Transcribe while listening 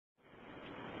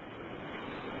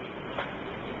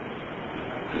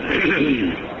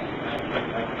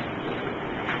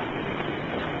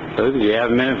Luke, do you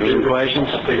have a minute for some questions?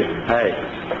 Hey.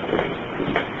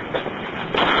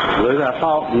 Luke, I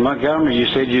thought in Montgomery you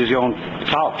said you was going to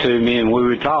talk to me and we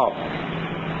would talk.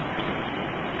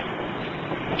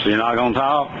 So you're not going to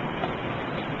talk?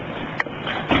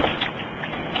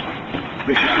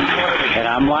 And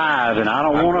I'm live, and I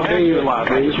don't want to be live.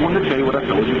 I just wanted to tell you what I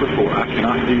told you before. I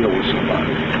cannot deal with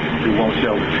somebody who won't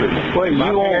tell the truth. Well,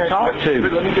 you won't talk to me.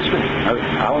 Let me just finish.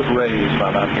 I was raised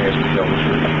by my parents to tell the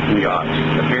truth. God,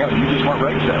 apparently you just weren't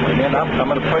raised that way. Man, I'm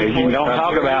going to pray for you.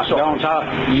 Don't talk.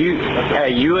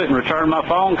 Hey, you wouldn't return my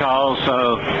phone calls,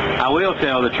 so I will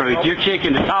tell the truth. You're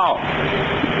chicken to talk.